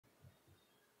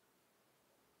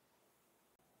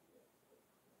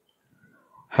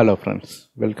Hello friends,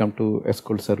 welcome to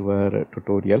SQL Server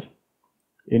tutorial.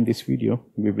 In this video,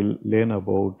 we will learn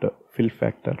about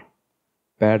FillFactor,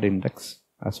 PadIndex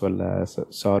as well as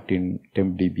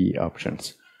SortInTempDb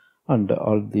options. And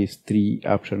all these three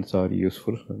options are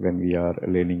useful when we are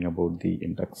learning about the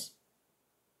index.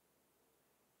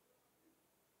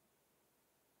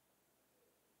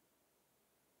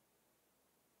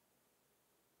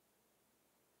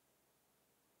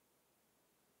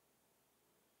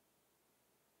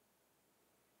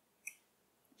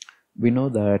 We know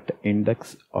that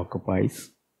index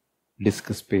occupies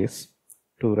disk space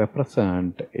to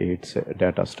represent its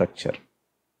data structure.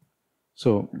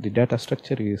 So the data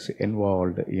structure is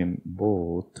involved in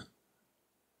both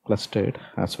clustered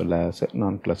as well as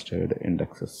non-clustered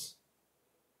indexes.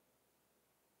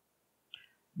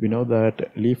 We know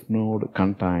that leaf node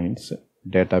contains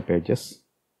data pages.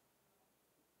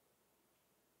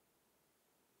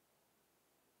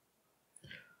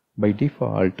 By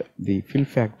default, the fill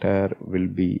factor will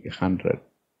be 100.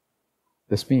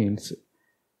 This means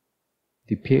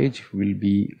the page will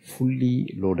be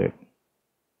fully loaded.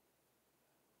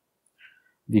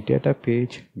 The data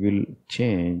page will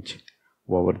change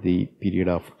over the period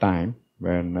of time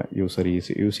when user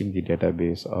is using the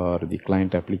database or the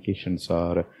client applications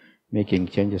are making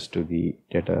changes to the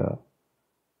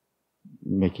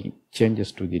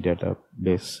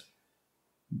database.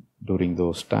 During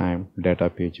those time, data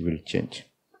page will change.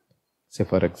 Say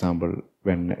for example,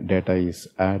 when data is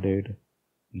added,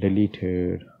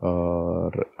 deleted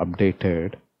or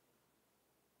updated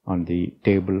on the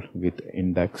table with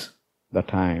index, the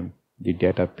time the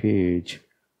data page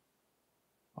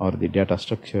or the data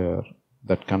structure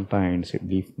that contains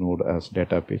leaf node as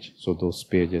data page, so those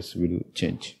pages will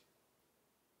change.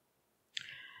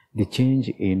 The change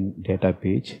in data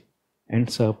page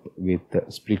ends up with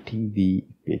splitting the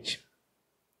page.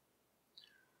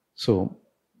 So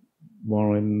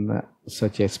when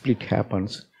such a split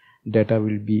happens, data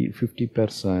will be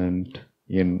 50%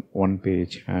 in one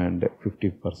page and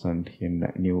 50% in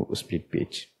a new split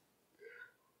page.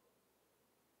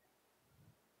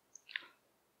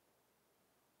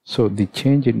 So the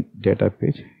change in data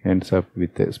page ends up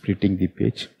with splitting the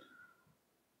page.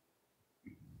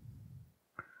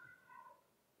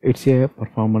 It's a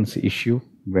performance issue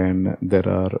when there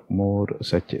are more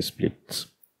such splits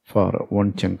for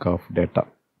one chunk of data.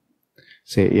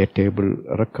 Say a table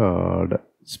record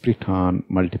split on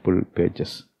multiple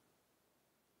pages.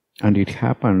 And it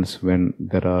happens when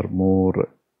there are more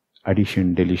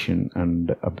addition, deletion and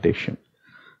updation.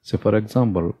 So for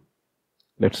example,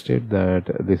 let's state that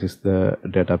this is the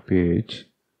data page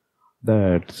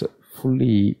that's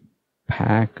fully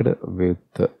packed with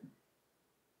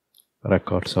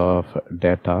records of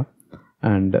data,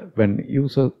 and when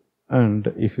user,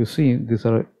 and if you see this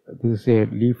is a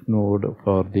leaf node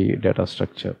for the data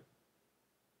structure.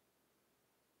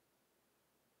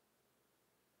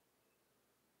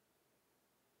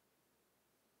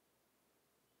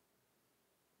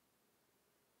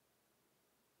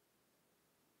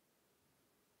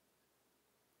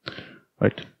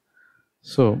 Right,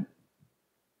 so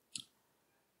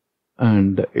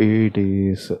and it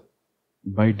is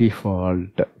by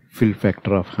default fill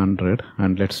factor of 100,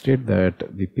 and let's state that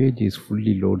the page is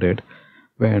fully loaded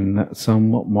when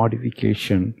some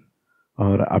modification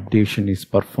or updation is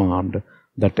performed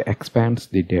that expands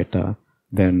the data,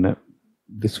 then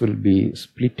this will be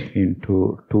split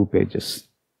into two pages.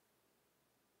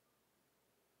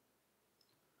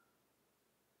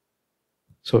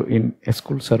 So in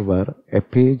SQL Server, a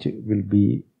page will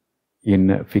be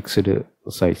in fixed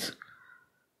size.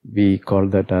 We call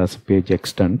that as page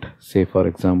extent. Say for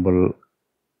example,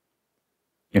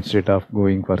 instead of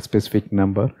going for specific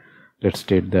number, let's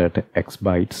state that X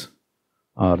bytes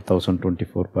or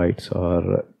 1024 bytes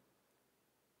or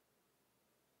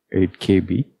 8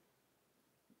 KB,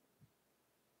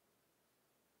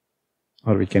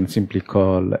 or we can simply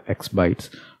call X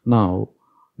bytes. Now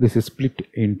this is split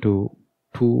into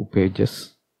two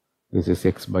pages. This is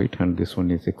X byte and this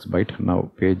one is X byte.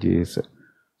 Now page is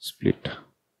split.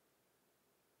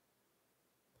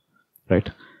 Right.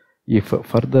 If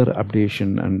further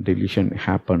updation and deletion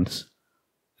happens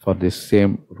for this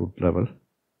same root level,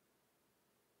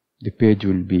 the page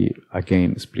will be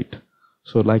again split.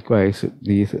 So likewise,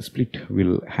 this split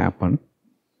will happen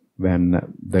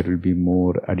when there will be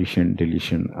more addition,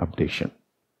 deletion, updation.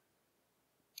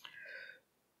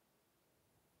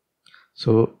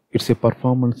 So it's a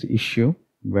performance issue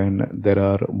when there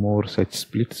are more such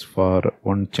splits for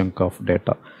one chunk of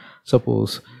data.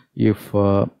 Suppose if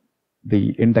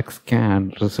the index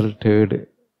scan resulted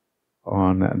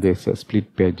on this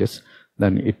split pages,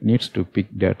 then it needs to pick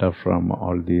data from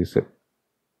all these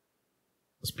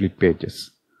split pages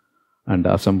and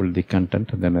assemble the content,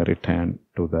 then return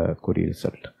to the query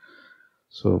result.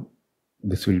 So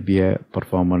this will be a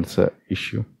performance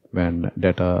issue when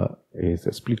data is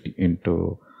split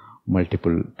into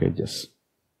multiple pages.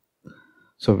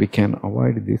 So we can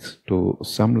avoid this to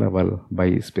some level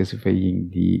by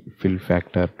specifying the fill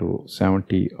factor to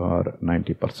 70 or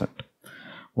 90%.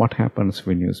 What happens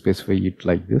when you specify it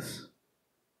like this?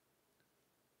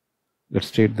 Let's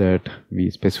state that we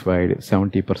specified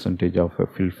 70% of a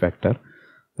fill factor.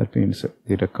 That means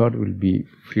the record will be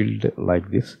filled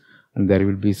like this, and there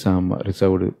will be some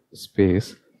reserved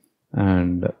space,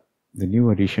 and the new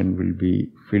addition will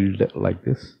be filled like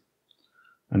this,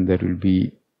 and there will be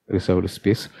reserved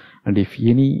space. And if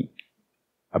any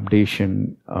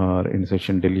updation or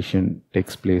insertion deletion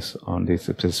takes place on this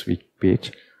specific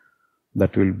page,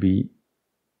 that will be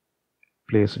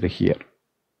placed here.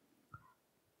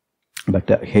 But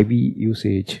heavy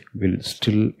usage will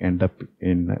still end up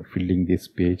in filling this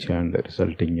page and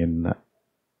resulting in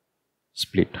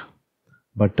split.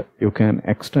 But you can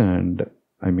extend,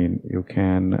 you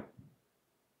can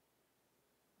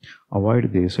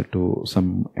avoid this to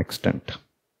some extent,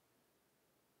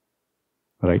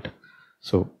 right?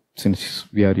 So since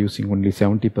we are using only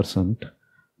 70%,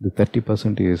 the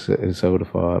 30% is reserved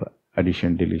for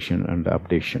addition, deletion and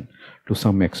updation to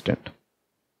some extent.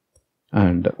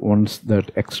 And once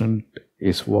that extent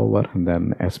is over,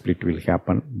 then a split will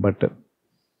happen. But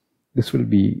this will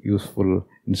be useful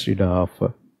instead of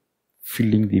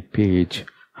filling the page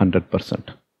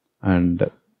 100%. And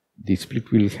the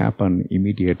split will happen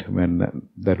immediate when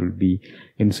there will be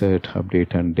insert,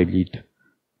 update and delete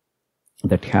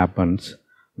that happens,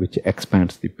 which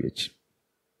expands the page.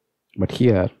 But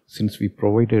here, since we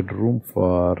provided room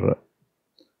for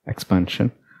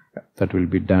expansion, that will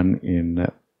be done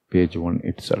in page 1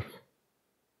 itself.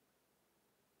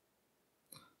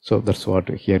 So that's what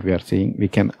here we are saying. We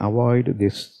can avoid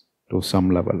this to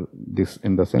some level. This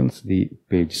in the sense the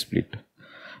page split.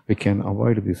 We can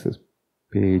avoid this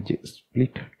page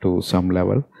split to some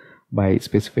level by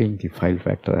specifying the file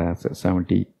factor as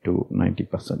 70 to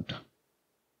 90%.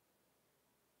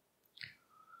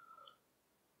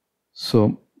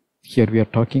 So here we are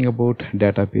talking about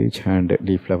data page and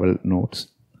leaf level nodes.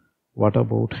 What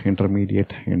about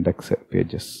intermediate index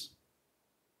pages?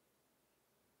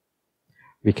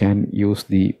 We can use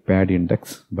the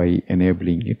PadIndex by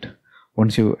enabling it.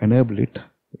 Once you enable it,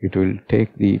 it will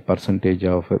take the percentage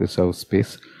of reserved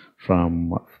space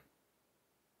from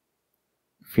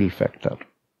fill factor.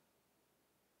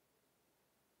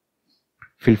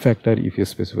 Fill factor, if you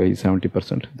specify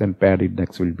 70%, then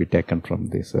PadIndex will be taken from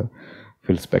this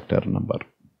fill factor number.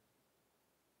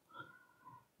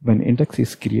 When index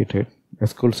is created,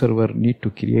 SQL Server need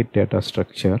to create data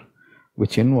structure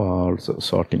which involves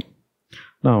sorting.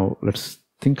 Now let's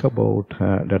think about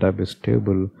a database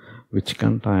table which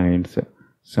contains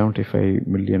 75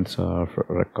 million of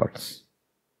records,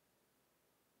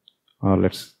 or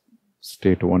let's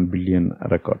state 1 billion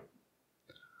record.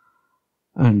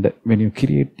 And when you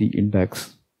create the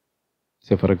index,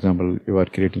 say for example you are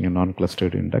creating a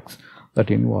non-clustered index,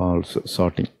 that involves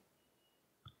sorting.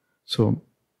 So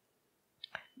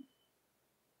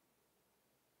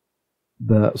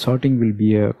the sorting will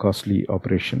be a costly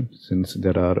operation since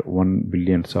there are 1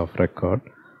 billion of record,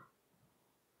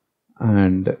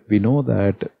 and we know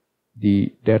that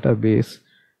the database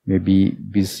may be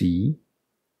busy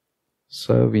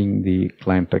serving the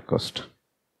client request.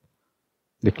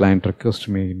 The client request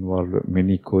may involve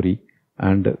many query,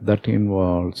 and that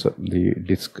involves the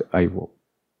disk I/O.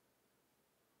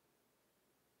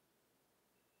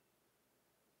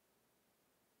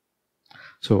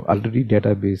 So already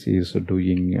database is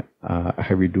doing a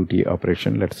heavy duty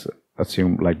operation. Let's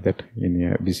assume like that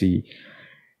in a busy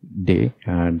day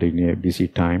and in a busy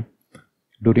time.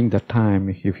 During that time,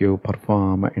 if you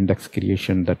perform index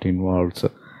creation that involves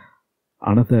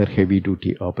another heavy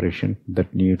duty operation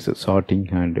that needs sorting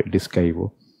and disk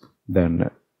I/O,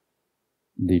 then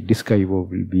the disk I/O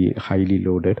will be highly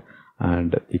loaded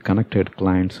and the connected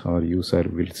clients or user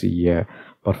will see a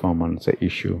performance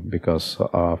issue because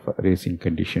of racing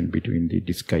condition between the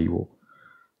disk I/O.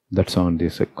 That's on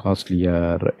this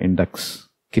costlier index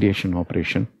creation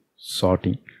operation,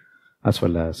 sorting, as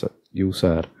well as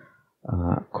user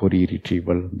query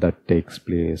retrieval that takes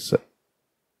place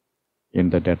in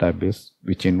the database,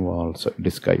 which involves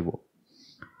disk I/O.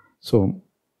 So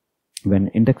when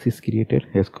index is created,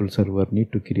 SQL Server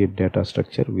need to create data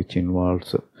structure which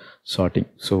involves sorting.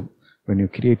 So when you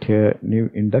create a new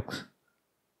index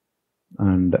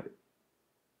and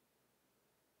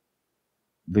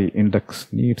the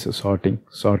index needs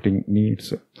sorting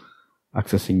needs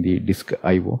accessing the disk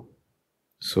IO.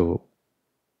 So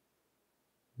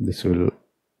this will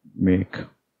make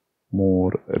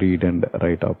more read and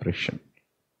write operation.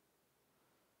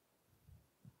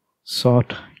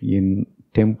 Sort in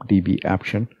TempDB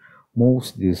option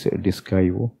moves this disk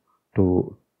IO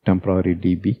to temporary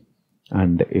DB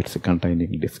and its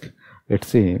containing disk. Let's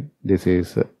say this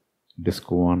is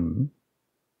disk 1.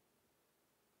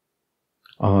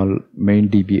 All main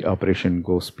DB operation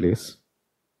goes place.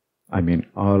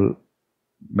 All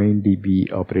main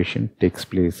DB operation takes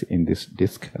place in this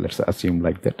disk. Let's assume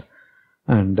like that.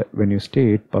 And when you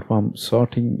state perform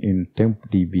sorting in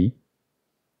TempDB,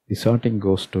 the sorting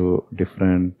goes to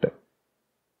different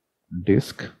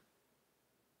disk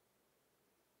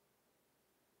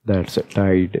that's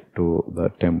tied to the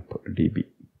TempDB.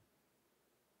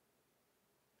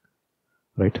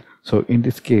 Right. So in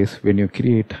this case, when you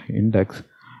create index,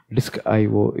 disk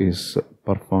IO is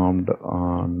performed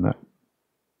on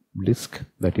disk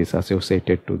that is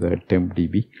associated to the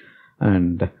TempDB,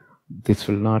 and this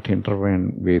will not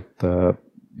intervene with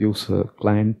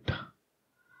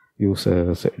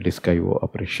user's disk IO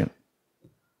operation.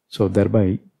 So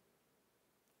thereby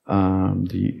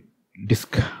the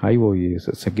disk IO is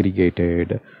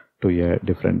segregated to a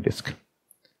different disk.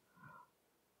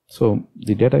 So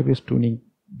the database tuning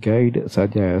guide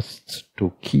suggests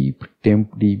to keep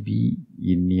TempDB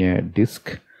in a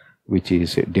disk which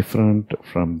is different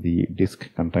from the disk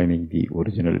containing the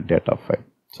original data file.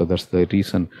 So that's the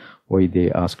reason why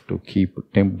they ask to keep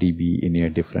TempDB in a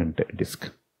different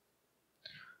disk.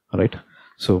 Alright,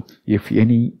 so if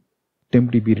any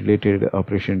TempDB related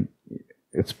operation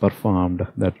is performed,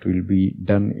 that will be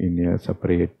done in a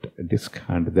separate disk,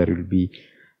 and there will be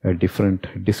a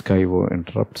different disk IO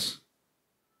interrupts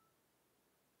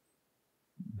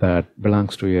that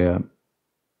belongs to a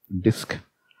disk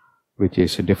which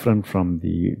is different from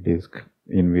the disk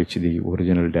in which the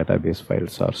original database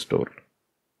files are stored.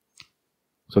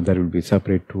 So there will be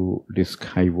separate two disk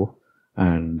IO,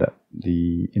 and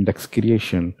the index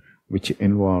creation, which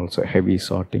involves heavy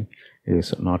sorting,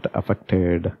 is not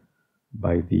affected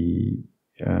by the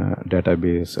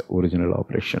database original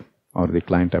operation or the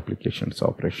client applications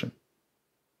operation.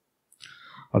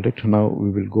 Alright, now we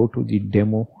will go to the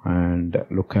demo and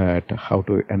look at how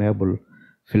to enable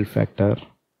FillFactor,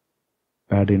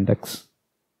 PadIndex,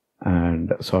 and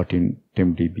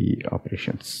SortInTempDB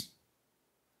operations.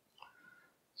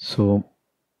 So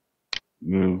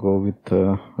we will go with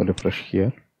refresh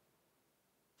here.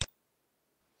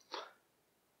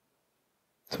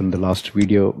 So in the last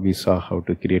video we saw how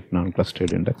to create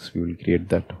non-clustered index. We will create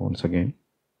that once again.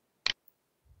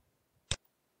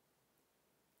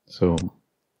 So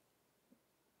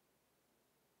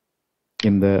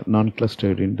in the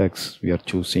non-clustered index we are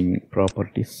choosing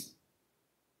properties,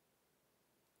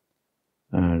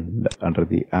 and under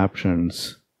the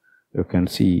options you can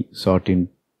see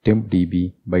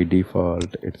SortInTempDB. By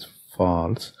default it's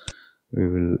false. We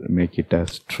will make it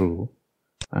as true,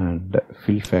 and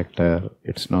FillFactor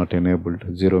it's not enabled.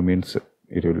 0 means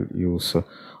it will use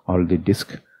all the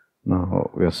disk.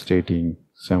 Now we are stating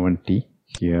 70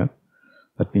 here.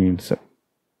 That means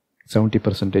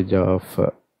 70%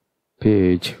 of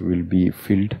page will be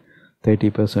filled,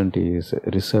 30% is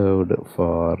reserved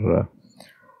for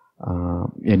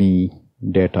any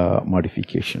data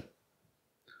modification,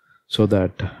 so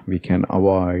that we can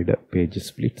avoid page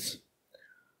splits.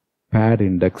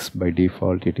 PadIndex by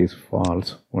default it is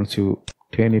false. Once you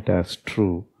turn it as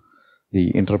true, the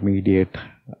intermediate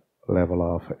level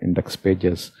of index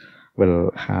pages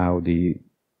will have the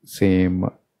same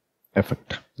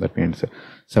effect. That means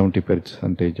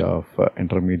 70% of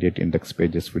intermediate index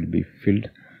pages will be filled,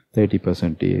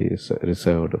 30% is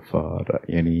reserved for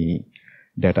any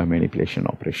data manipulation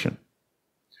operation.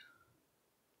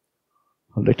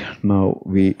 Alright, now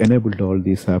we enabled all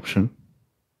these options.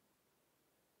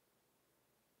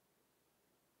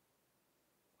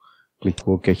 Click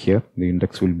OK here. The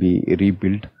index will be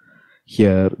rebuilt.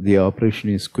 Here the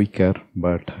operation is quicker,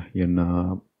 but in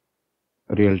a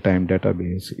real-time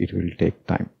database it will take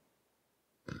time.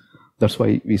 That's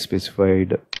why we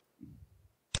specified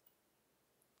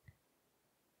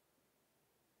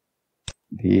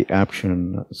the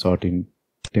option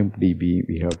SortInTempDB.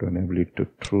 We have to enable it to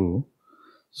true.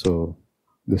 So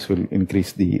this will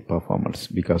increase the performance,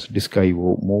 because disk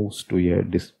IO moves to a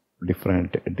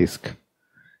different disk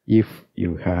if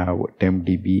you have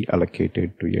TempDB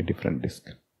allocated to a different disk.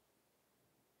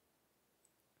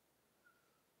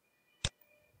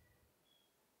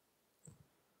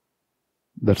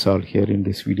 That's all here in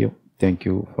this video. Thank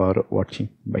you for watching.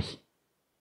 Bye.